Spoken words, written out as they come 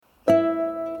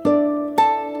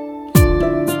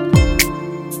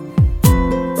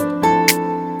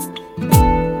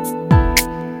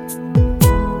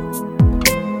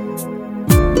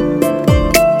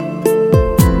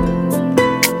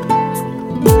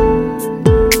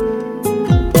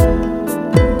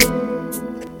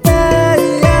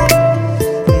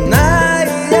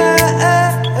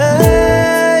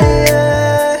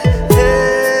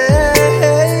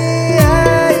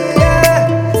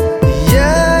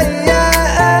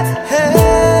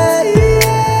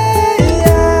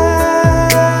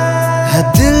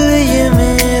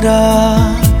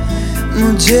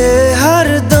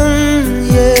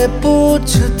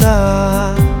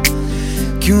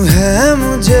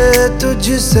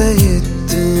तुझसे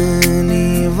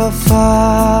इतनी वफा,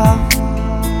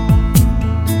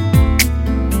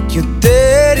 क्यों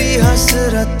तेरी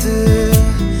हसरत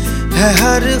है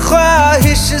हर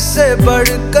ख्वाहिश से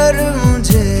बढ़कर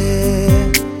मुझे,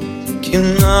 क्यों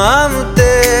नाम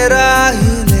तेरा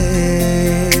ही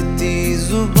लेती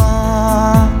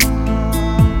जुबां।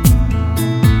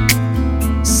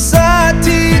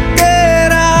 साथी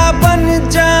तेरा बन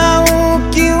जाऊं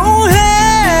क्यों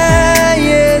है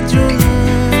ये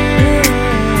जुनून,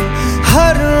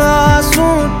 हर आंसू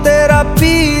तेरा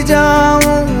पी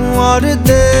जाऊं और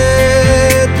दे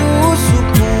तू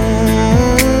सुकून।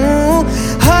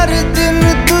 हर दिन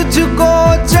तुझको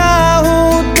चाहूं,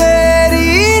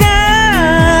 तेरी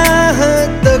राह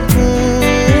तकूं,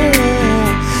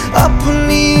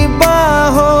 अपनी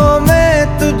बाहों में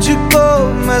तुझको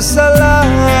मैं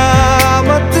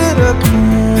सलामत रखूं।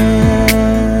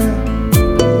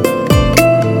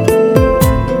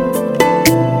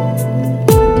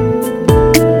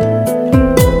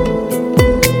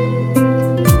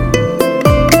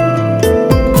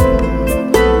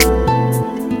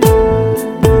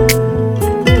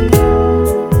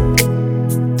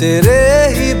 तेरे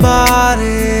ही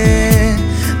बारे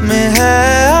में है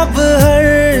अब हर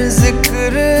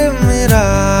जिक्र मेरा,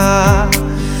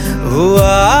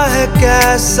 हुआ है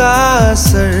कैसा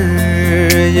असर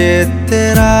ये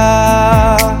तेरा।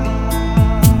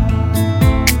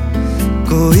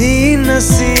 कोई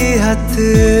नसीहत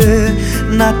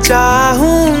न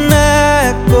चाहूं मैं,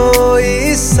 कोई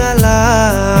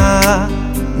सलाह,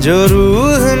 जो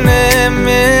रूह ने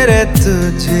मेरे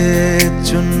तुझे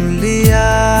चुन लिया।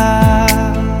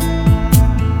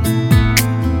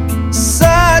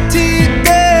 साथी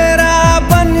तेरा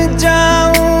बन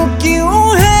जाऊं क्यों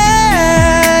है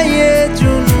ये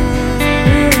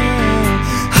जुनून,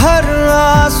 हर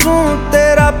आंसू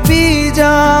तेरा पी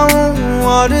जाऊं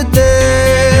और दे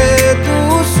तू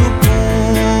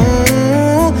सुकून।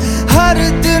 हर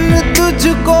दिन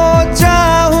तुझको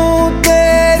चाहूं,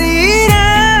 तेरी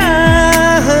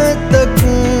राह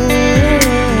तकूं,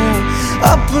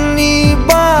 अपनी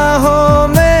बाहों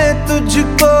में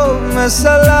तुझको मैं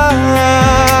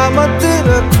सलामत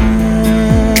रखूं।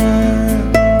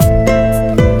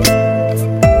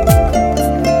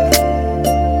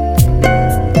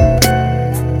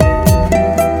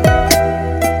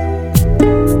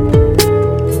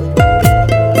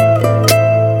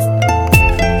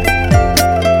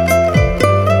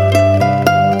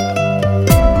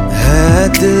 है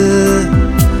दिल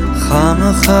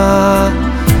खामखा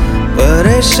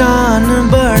परेशान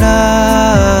बड़ा,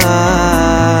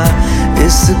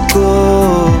 इसको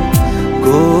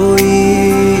कोई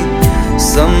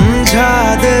समझा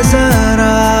दे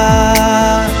जरा।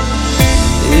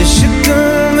 इश्क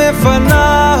में फना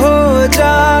हो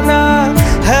जाना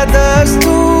है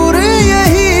दस्तूर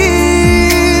यही,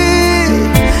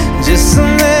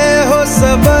 जिसमें हो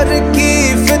सबर की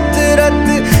फितरत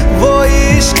वो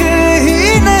इश्क ही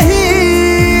नहीं।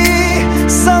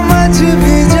 समझ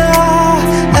भी जा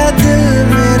ऐ दिल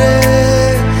मेरे,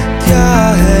 क्या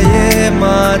है ये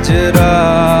माजरा।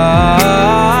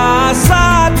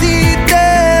 साथी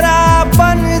तेरा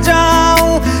बन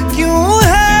जाऊं क्यों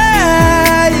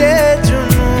है ये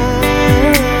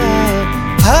जुनून,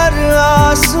 हर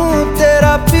आंसू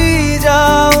तेरा पी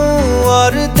जाऊं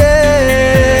और